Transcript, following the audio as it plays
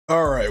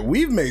All right,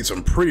 we've made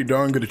some pretty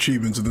darn good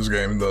achievements in this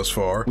game thus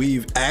far.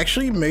 We've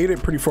actually made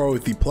it pretty far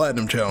with the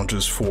platinum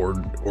challenges for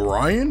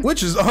Orion,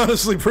 which is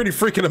honestly pretty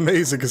freaking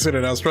amazing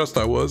considering how stressed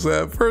I was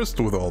at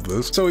first with all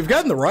this. So we've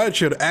gotten the riot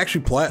shield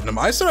actually platinum.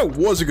 I said I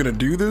wasn't gonna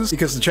do this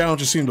because the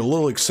challenges seemed a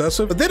little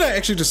excessive, but then I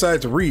actually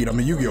decided to read. I'm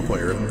a Yu-Gi-Oh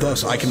player,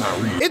 thus I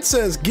cannot read. It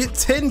says get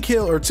 10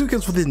 kills or 2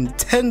 kills within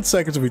 10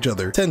 seconds of each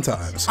other 10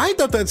 times. I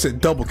thought that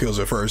said double kills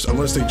at first,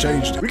 unless they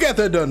changed it. We got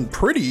that done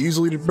pretty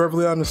easily, to be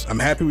perfectly honest. I'm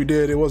happy we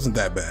did. It wasn't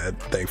that bad,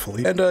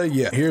 thankfully. And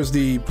yeah, here's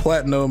the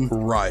platinum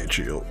riot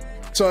shield.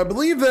 So I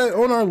believe that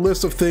on our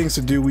list of things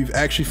to do, we've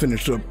actually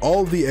finished up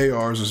all of the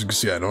ARs. As you can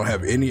see, I don't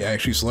have any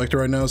actually selected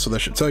right now, so that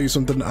should tell you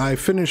something. I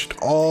finished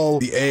all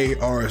the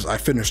ARs. I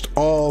finished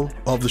all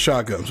of the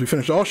shotguns. We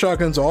finished all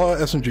shotguns, all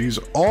SMGs,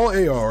 all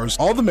ARs,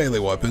 all the melee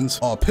weapons,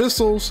 all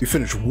pistols. We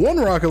finished 1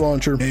 rocket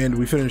launcher, and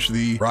we finished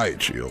the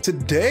riot shield.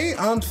 Today,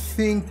 I'm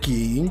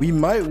thinking we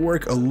might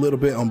work a little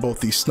bit on both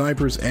the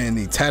snipers and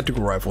the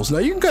tactical rifles. Now,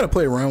 you can kind of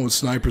play around with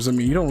snipers. I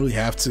mean, you don't really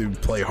have to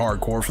play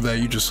hardcore for that.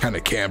 You just kind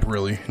of camp,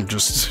 really, and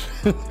just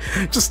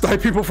snipe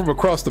people from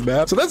across the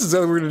map. So that's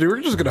exactly what we're gonna do.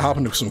 We're just gonna hop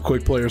into some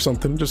quick play or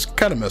something, just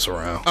kind of mess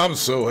around. I'm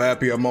so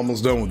happy I'm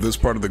almost done with this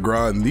part of the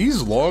grind.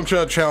 These long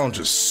shot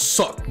challenges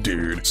suck,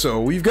 dude. So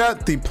we've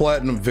got the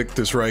platinum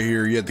Victus right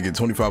here. You have to get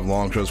 25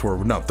 long shots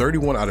for now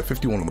 31 out of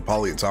 51 on the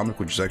polyatomic,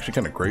 which is actually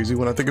kind of crazy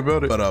when I think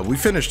about it. But we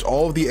finished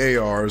all of the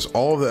ARs,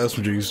 all of the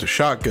SMGs, the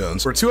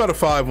shotguns. We're 2 out of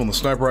 5 on the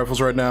sniper rifles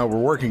right now. We're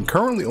working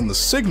currently on the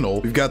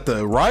signal. We've got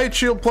the riot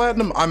shield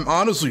platinum. I'm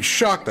honestly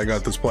shocked I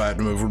got this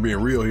platinum if we're being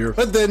real here.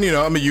 But then, you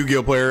know, I'm a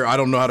Yu-Gi-Oh player. I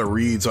don't know how to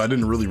read, so I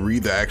didn't really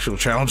read the actual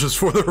challenges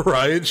for the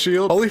riot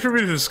shield. Only for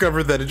me to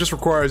discover that it just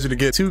requires you to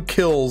get 2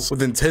 kills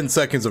within 10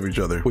 seconds of each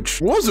other,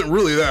 which wasn't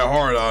really that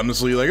hard,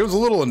 honestly. Like, it was a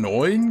little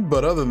annoying,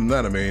 but other than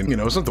that, I mean, you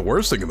know, it's not the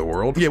worst thing in the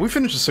world. Yeah, we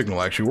finished the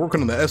signal, actually. We're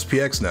working on the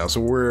SPX now, so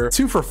we're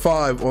 2 for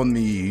 5 on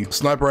the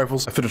sniper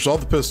rifles. I finished all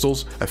the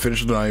pistols. I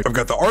finished the knife. I've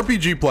got the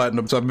RPG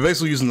platinum, so I've been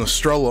basically using the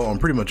Strela on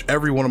pretty much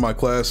every one of my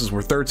classes.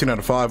 We're 13 out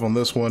of 5 on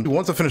this one.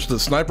 Once I finish the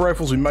sniper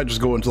rifles, we might just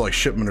go into like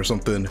shipment or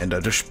something and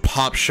just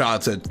pop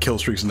shots at kill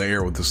streaks in the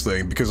air with this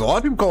thing, because a lot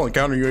of people call it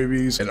counter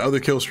UAVs and other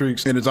kill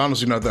streaks, and it's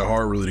honestly not that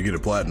hard really to get a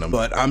platinum.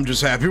 But I'm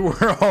just happy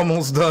we're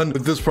almost done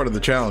with this part of the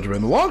challenge,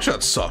 man. The long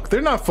shots suck.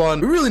 They're not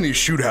fun. We really need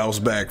shoot house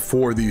back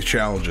for these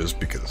challenges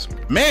because,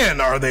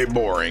 man, are they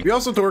boring. We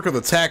also have to work on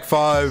the TAC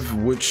 5,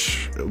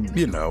 which,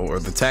 you know, or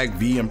the TAC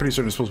V. I'm pretty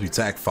certain it's supposed to be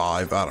TAC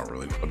 5. I don't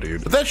really know,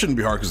 dude. But that shouldn't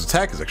be hard because the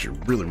TAC is actually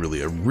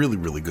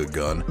really good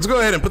gun. Let's go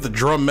ahead and put the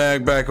drum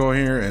mag back on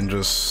here and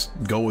just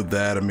go with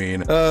that. I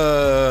mean,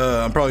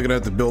 I'm probably gonna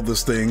have to build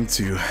this thing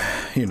to,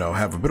 you know,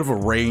 have a bit of a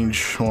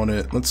range on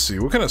it. Let's see,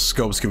 what kind of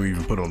scopes can we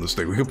even put on this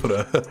thing? We can put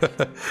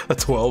a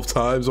 12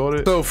 times on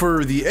it. So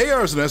for the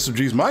ARs and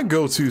SMGs, my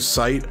go-to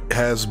sight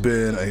has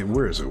been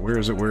where is it?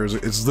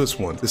 It's this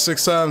one, the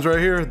 6 times right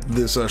here,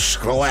 this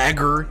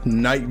Schlager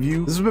night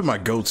view. This has been my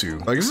go-to.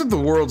 Like, this isn't the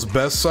world's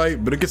best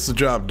sight, but it gets the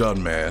job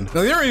done, man.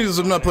 Now the only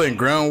reason I'm not playing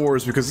ground war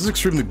is because it's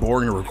extremely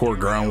boring to record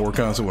ground war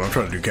content when I'm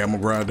trying to do camel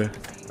grinding.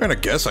 I mean, I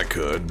guess I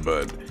could,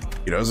 but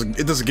you know,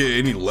 it doesn't get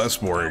any less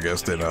boring, I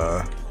guess, than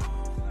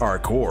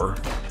hardcore.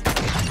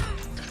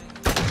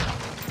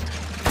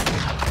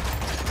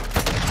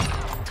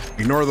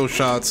 Ignore those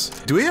shots.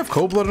 Do we have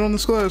cold-blooded on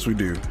this class? We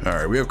do. All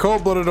right, we have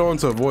cold-blooded on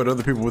to avoid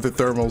other people with their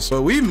thermals.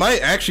 But we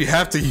might actually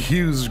have to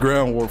use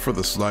ground war for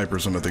the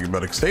snipers when I think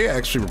about it, because they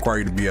actually require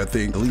you to be, I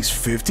think, at least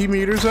 50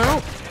 meters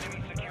out.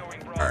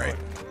 All right.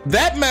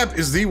 That map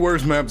is the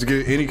worst map to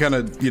get any kind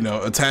of, you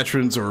know,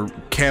 attachments or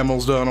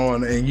camels done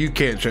on, and you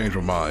can't change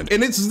my mind.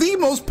 And it's the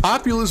most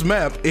populous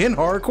map in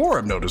hardcore,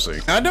 I'm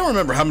noticing. I don't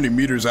remember how many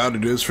meters out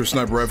it is for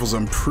sniper rifles.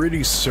 I'm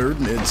pretty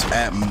certain it's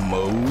at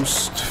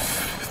most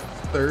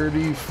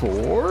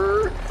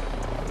 34?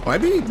 Might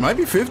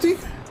be 50?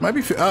 Might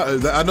be,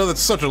 I know that's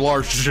such a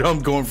large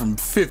jump going from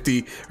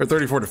 50 or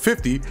 34 to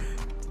 50.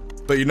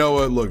 But you know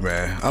what? Look,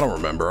 man, I don't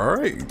remember. All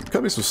right,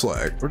 cut me some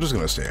slack. We're just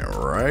gonna stand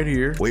right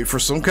here, wait for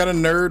some kind of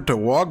nerd to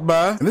walk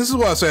by. And this is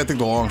why I say I think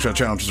the long shot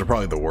challenges are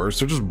probably the worst.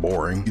 They're just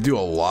boring. You do a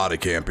lot of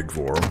camping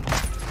for them.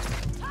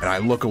 And I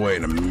look away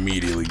and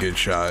immediately get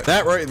shot.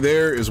 That right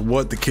there is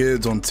what the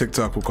kids on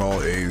TikTok will call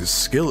a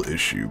skill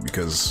issue,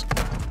 because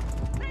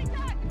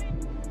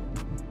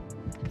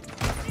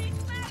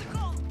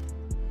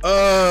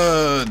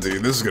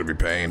dude, this is gonna be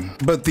pain.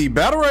 But the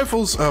battle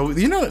rifles,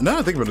 you know, now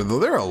I think about it though,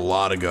 there are a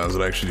lot of guns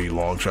that actually need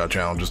long shot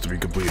challenges to be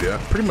completed.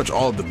 Pretty much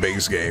all of the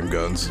base game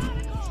guns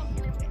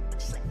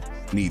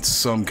need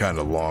some kind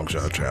of long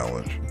shot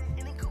challenge.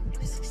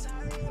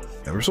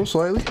 Ever so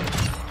slightly.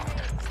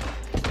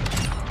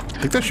 I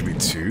think that should be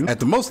 2. At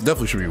the most, it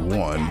definitely should be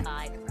 1.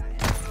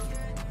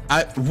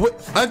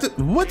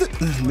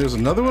 There's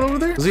another one over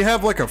there? Does he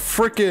have like a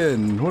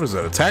frickin', what is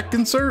that, attack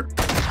insert?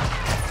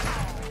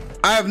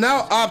 I have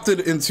now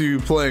opted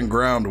into playing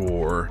ground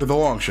war with the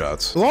long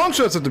shots. The long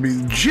shots have to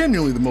be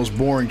genuinely the most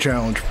boring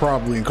challenge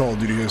probably in Call of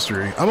Duty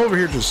history. I'm over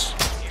here just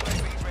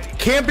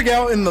camping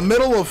out in the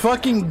middle of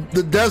fucking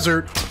the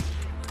desert,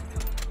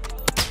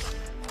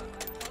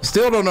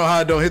 Still don't know how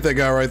I don't hit that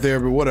guy right there,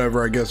 but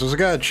whatever, I guess. There's a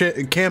guy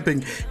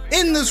camping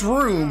in this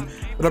room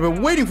that I've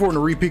been waiting for him to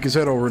re-peek his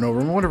head over and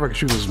over. I wonder if I can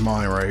shoot his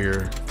mine right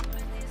here.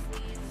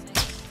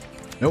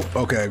 Nope,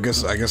 okay, I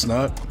guess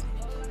not.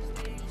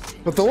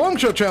 But the long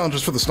shot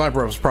challenges for the sniper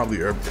rifles probably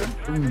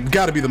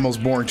gotta be the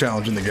most boring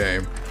challenge in the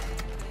game.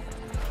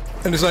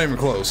 And it's not even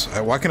close.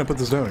 Why can't I put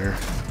this down here?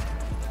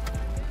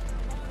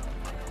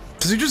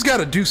 Cause you just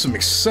gotta do some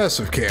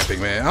excessive camping,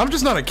 man. I'm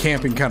just not a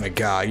camping kind of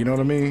guy, you know what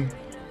I mean?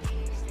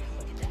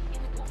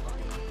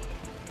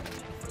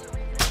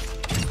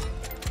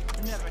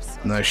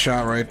 Nice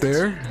shot right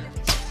there.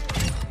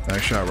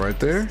 Nice shot right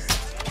there.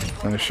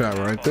 Nice shot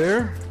right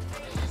there.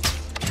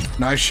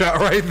 Nice shot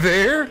right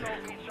there.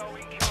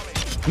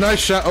 Nice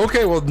shot.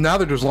 Okay, well, now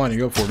they're just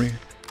lining up for me.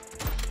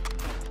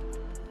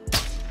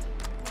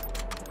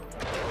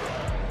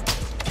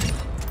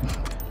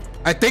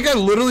 I think I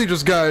literally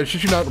just got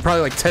shooting out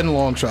probably like 10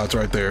 long shots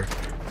right there.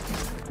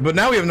 But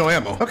now we have no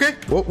ammo. Okay,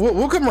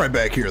 we'll come right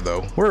back here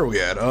though. Where are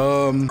we at?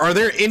 Are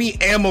there any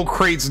ammo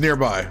crates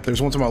nearby? There's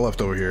one to my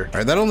left over here. All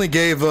right, that only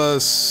gave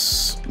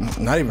us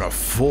not even a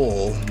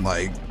full,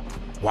 like,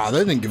 wow,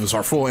 that didn't give us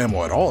our full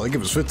ammo at all. They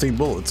give us 15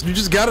 bullets. You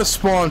just gotta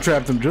spawn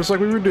trap them just like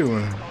we were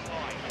doing.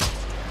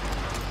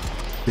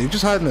 Did he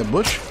just hide in that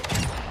bush?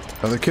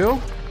 Another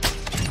kill?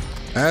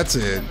 That's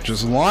it.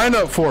 Just line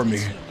up for me.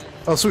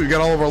 Oh, sweet, we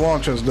got all of our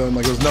long shots done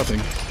like it was nothing.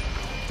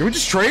 Did we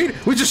just trade?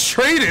 We just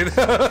traded.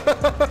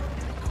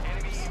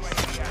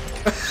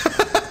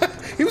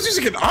 He was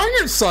using an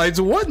iron sights.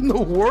 What in the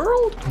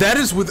world? That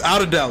is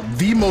without a doubt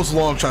the most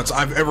long shots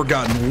I've ever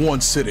gotten in one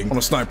sitting on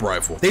a sniper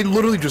rifle. They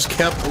literally just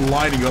kept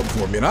lining up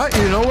for me. And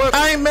you know what?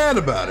 I ain't mad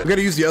about it. We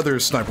gotta use the other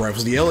sniper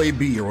rifles, the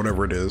LAB or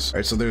whatever it is. All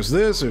right, so there's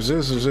this, there's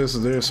this, there's this,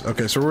 there's this.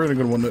 Okay, so we're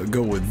gonna want to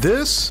go with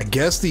this. I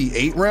guess the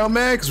 8-round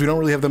mag, because we don't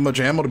really have that much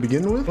ammo to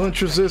begin with.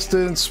 Punch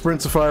resistance, sprint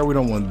to fire. We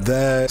don't want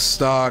that.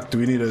 Stock. Do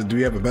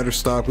we have a better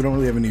stock? We don't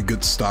really have any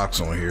good stocks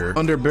on here.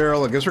 Under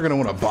barrel. I guess we're gonna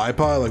want a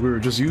bipod like we were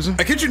just using.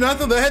 I kid you not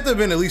though, that had to have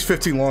been at least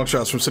 15 long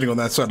shots from sitting on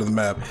that side of the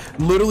map,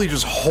 literally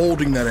just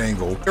holding that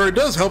angle. Or it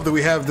does help that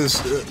we have this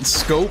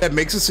scope that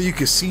makes it so you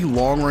can see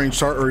long range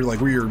start or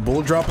like where your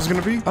bullet drop is going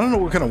to be. I don't know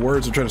what kind of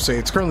words I'm trying to say.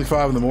 It's currently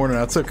 5 in the morning.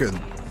 I took a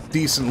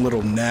decent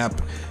little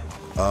nap.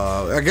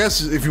 I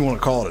guess if you want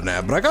to call it a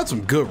nap, but I got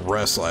some good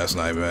rest last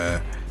night,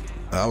 man.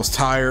 I was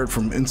tired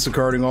from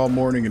Instacarting all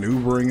morning and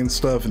Ubering and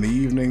stuff in the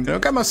evening. I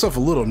got myself a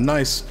little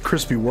nice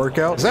crispy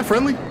workout. Is that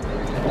friendly?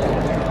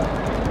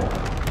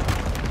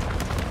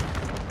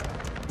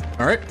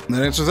 All right,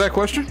 that answers that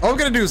question. All we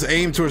gotta do is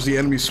aim towards the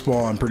enemy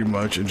spawn pretty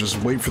much and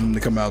just wait for them to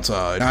come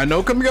outside. Now, I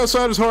know coming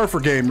outside is hard for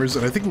gamers,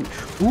 and I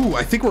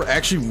think we're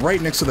actually right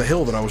next to the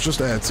hill that I was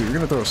just at. So you're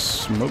gonna throw a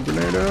smoke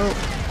grenade out.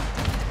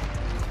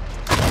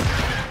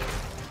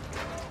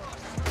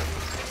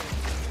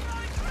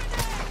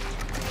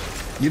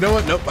 You know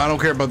what? Nope, I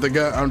don't care about the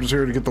guy. I'm just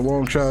here to get the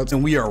long shots,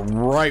 and we are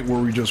right where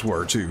we just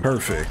were too.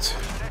 Perfect.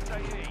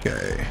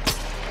 Okay.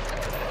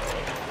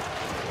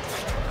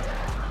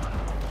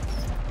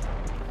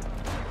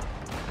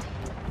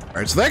 All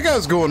right, so that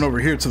guy's going over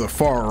here to the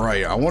far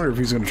right. I wonder if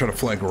he's gonna try to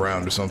flank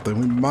around or something.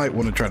 We might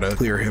want to try to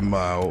clear him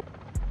out.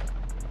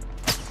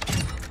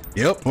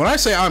 Yep, when I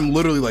say I'm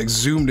literally like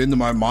zoomed into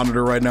my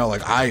monitor right now,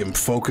 like I am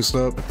focused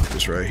up. Put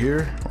this right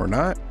here, or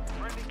not.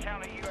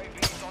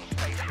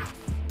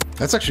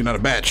 That's actually not a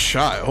bad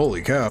shot,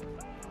 holy cow.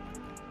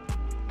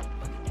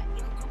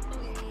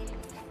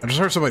 I just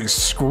heard somebody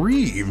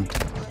scream.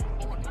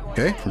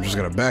 Okay, we're just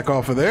gonna back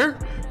off of there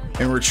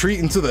and retreat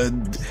into the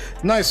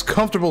nice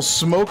comfortable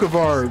smoke of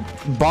our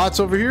bots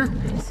over here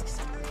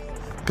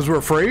because we're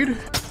afraid.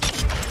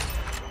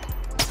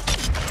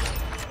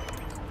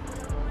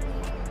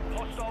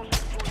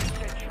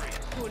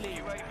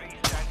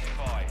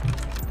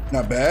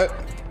 Not bad.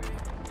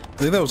 I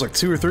think that was like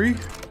 2 or 3,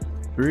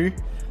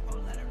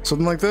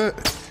 something like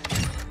that.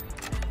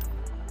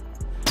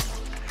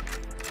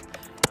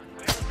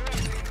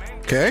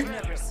 Okay,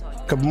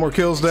 a couple more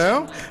kills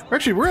down.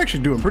 We're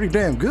actually doing pretty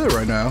damn good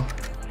right now.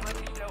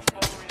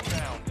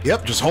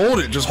 Yep, just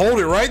hold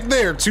it right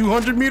there,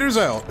 200 meters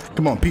out.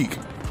 Come on, peek.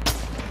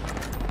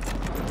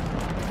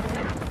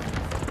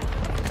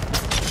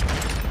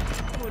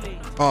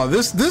 Oh,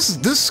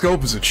 this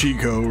scope is a cheat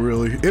code,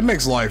 really. It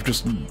makes life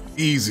just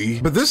easy.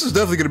 But this is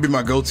definitely gonna be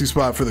my go-to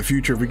spot for the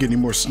future if we get any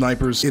more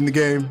snipers in the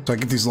game. So I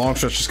get these long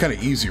shots just kind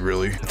of easy,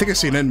 really. I think I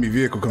see an enemy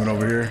vehicle coming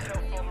over here.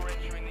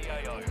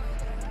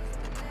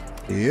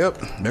 Yep,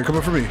 they're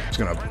coming for me. Just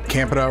gonna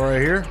camp it out right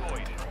here.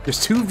 There's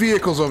 2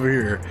 vehicles over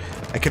here.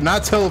 I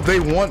cannot tell if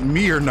they want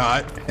me or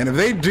not. And if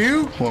they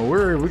do, well,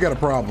 we got a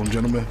problem,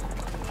 gentlemen.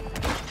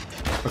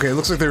 Okay, it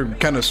looks like they're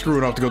kind of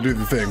screwing off to go do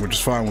the thing, which is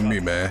fine with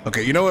me, man.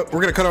 Okay, you know what? We're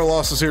gonna cut our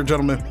losses here,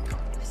 gentlemen,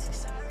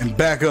 and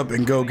back up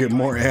and go get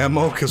more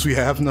ammo because we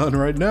have none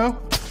right now.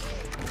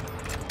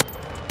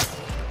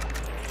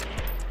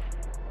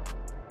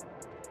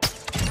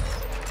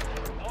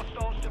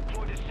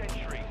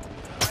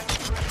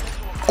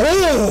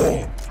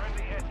 Oh!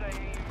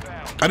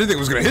 I didn't think it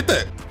was gonna hit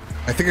that.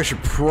 I think I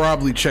should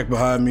probably check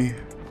behind me.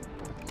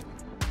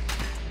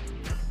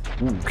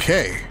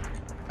 Okay.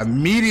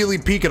 Immediately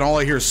peek and all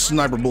I hear is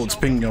sniper bullets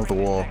pinging off the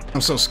wall.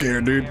 I'm so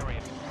scared, dude.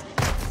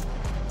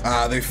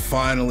 Ah, they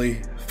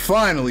finally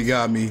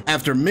got me.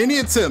 After many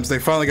attempts, they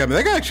finally got me.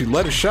 That guy actually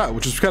led a shot,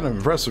 which is kind of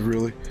impressive,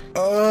 really.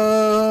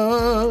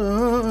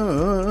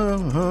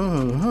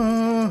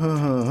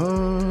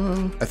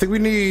 I think we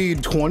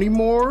need 20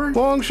 more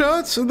long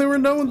shots and then we're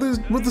done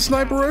with the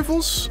sniper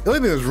rifles. The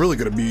only thing that's really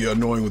gonna be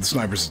annoying with the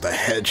snipers is the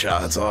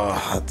headshots.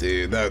 Oh,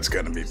 dude, that's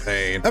gonna be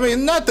pain. I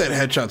mean, not that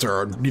headshots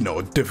are, you know,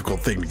 a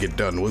difficult thing to get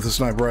done with a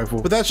sniper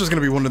rifle, but that's just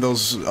gonna be one of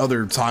those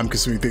other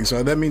time-consuming things.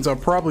 So that means I'll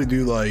probably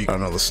do, like, I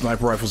don't know, the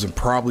sniper rifles and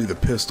probably the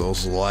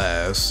pistols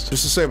last,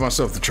 just to save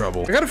myself the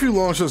trouble. I got a few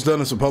long shots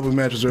done in some public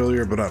matches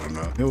earlier, but I don't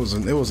know. It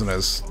wasn't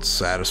as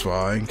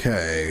satisfying.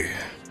 Okay.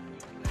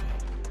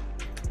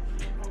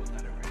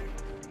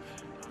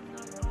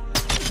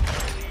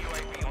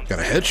 Got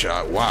a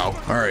headshot. Wow.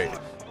 All right.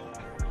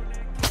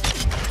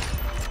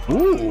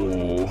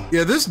 Ooh.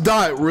 Yeah, this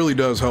dot really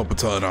does help a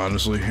ton,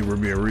 honestly. We're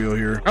being real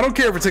here. I don't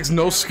care if it takes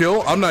no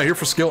skill. I'm not here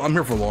for skill. I'm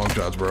here for long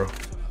shots, bro.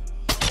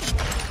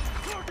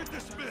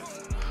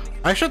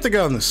 I shot the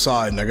guy on the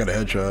side and I got a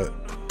headshot.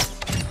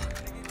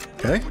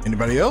 Okay.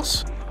 Anybody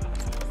else?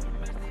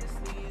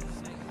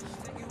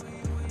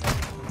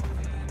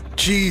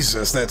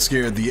 Jesus, that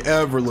scared the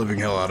ever-living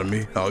hell out of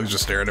me. Oh, he's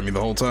just staring at me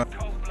the whole time.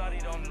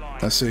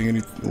 Not seeing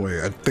any.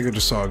 Wait, I think I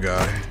just saw a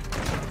guy.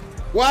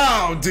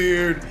 Wow,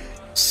 dude.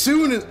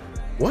 Soon as.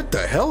 What the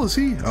hell is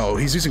he? Oh,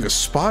 he's using a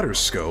spotter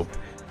scope.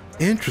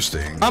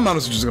 Interesting. I'm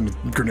honestly just gonna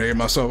grenade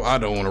myself. I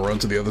don't want to run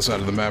to the other side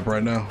of the map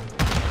right now.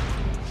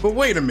 But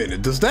wait a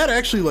minute. Does that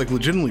actually, like,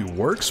 legitimately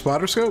work?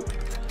 Spotter scope?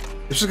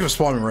 It's just gonna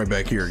spawn me right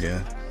back here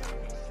again.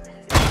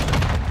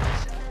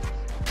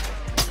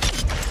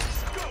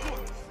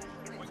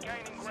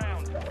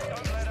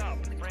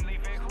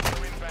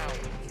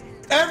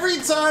 Every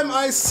time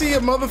I see a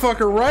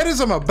motherfucker right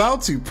as I'm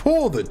about to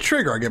pull the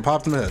trigger, I get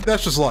popped in the head.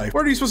 That's just life.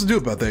 What are you supposed to do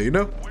about that, you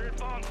know?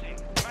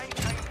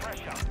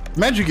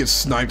 Imagine you get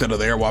sniped out of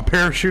the air while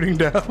parachuting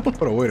down.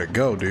 What a way to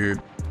go, dude.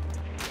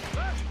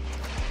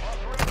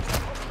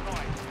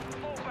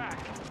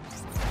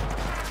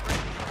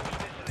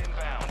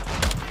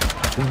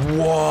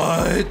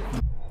 What?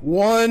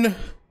 One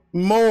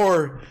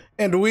more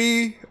and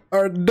we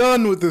are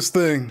done with this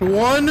thing.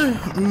 One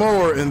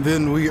more and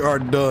then we are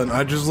done.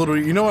 I just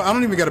literally, you know what? I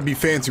don't even gotta be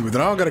fancy with it.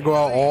 I don't gotta go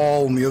out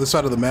all on the other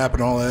side of the map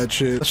and all that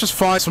shit. Let's just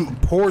find some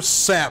poor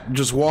sap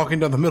just walking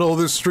down the middle of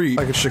this street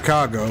like in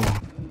Chicago.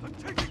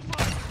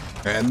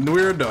 And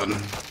we're done. I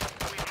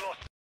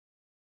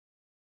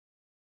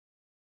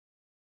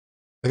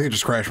think I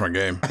just crashed my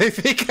game. I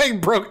think I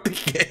broke the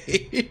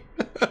game.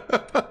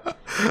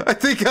 I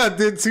think I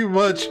did too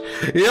much.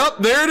 Yep,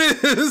 there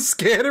it is.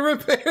 Scan and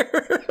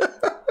repair.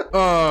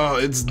 Oh,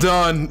 it's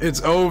done.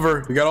 It's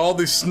over. We got all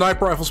these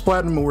sniper rifles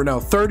platinum and we're now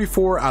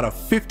 34 out of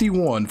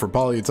 51 for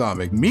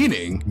polyatomic.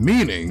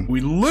 Meaning, we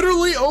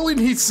literally only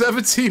need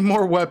 17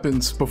 more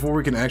weapons before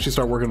we can actually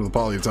start working on the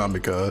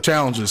polyatomic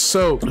challenges.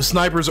 So the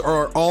snipers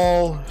are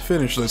all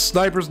finished. The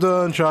snipers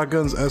done,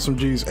 shotguns,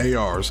 SMGs,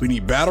 ARs. We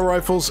need battle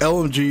rifles,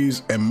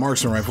 LMGs, and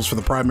marksman rifles for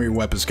the primary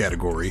weapons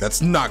category.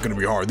 That's not gonna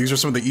be hard. These are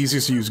some of the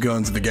easiest to use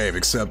guns in the game,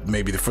 except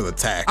maybe for the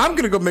tac. I'm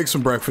gonna go make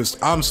some breakfast.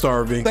 I'm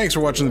starving. Thanks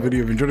for watching the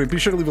video. If you enjoyed it, be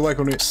sure to leave a like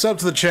on it, sub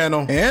to the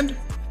channel, and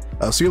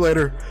I'll see you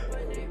later.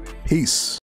 Peace.